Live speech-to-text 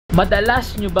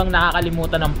Madalas nyo bang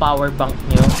nakakalimutan ng power bank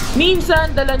nyo?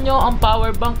 Minsan, dala nyo ang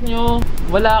power bank nyo,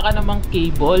 wala ka namang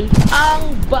cable.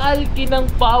 Ang bulky ng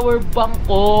power bank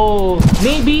ko.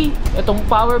 Maybe, itong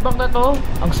power bank na to,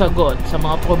 ang sagot sa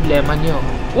mga problema nyo.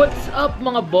 What's up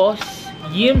mga boss?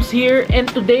 Yimz here,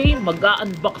 and today,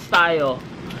 mag-unbox tayo.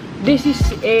 This is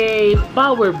a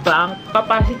power bank.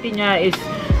 Capacity niya is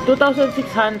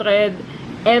 2,600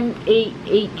 mAh.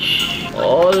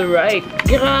 Alright.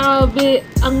 Grabe,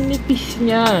 ang nipis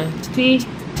niya. See?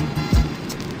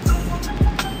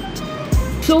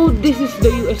 So, this is the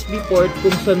USB port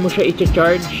kung saan mo siya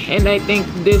i-charge. And I think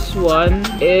this one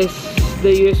is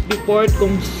the USB port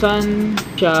kung saan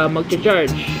siya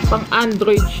mag-charge. Pang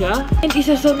Android siya. And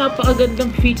isa sa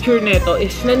napakagandang feature nito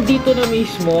is nandito na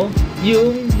mismo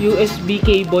yung USB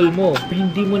cable mo.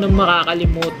 Hindi mo na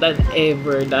makakalimutan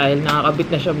ever dahil nakakabit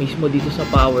na siya mismo dito sa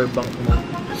power bank mo.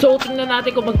 So, tingnan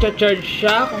natin kung mag-charge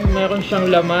siya, kung meron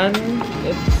siyang laman.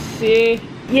 Let's see.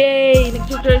 Yay!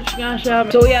 Nag-charge nga siya.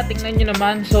 So, yeah, tingnan nyo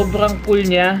naman. Sobrang cool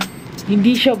niya.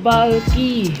 Hindi siya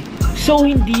bulky. So,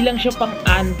 hindi lang siya pang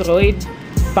Android.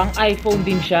 Pang iPhone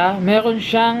din siya. Meron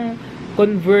siyang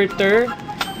converter.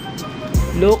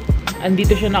 Look,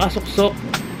 andito siya nakasuksok.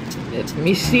 Let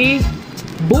me see.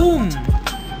 Boom!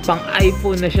 Pang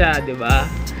iPhone na siya, di ba?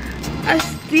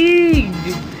 Astig!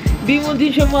 Di mo din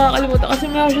siya makakalimutan kasi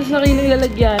meron siya sariling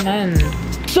lalagyanan.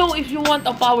 So, if you want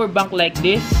a power bank like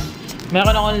this,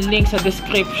 meron akong link sa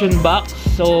description box.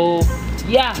 So,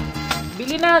 yeah.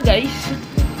 Bili na, guys!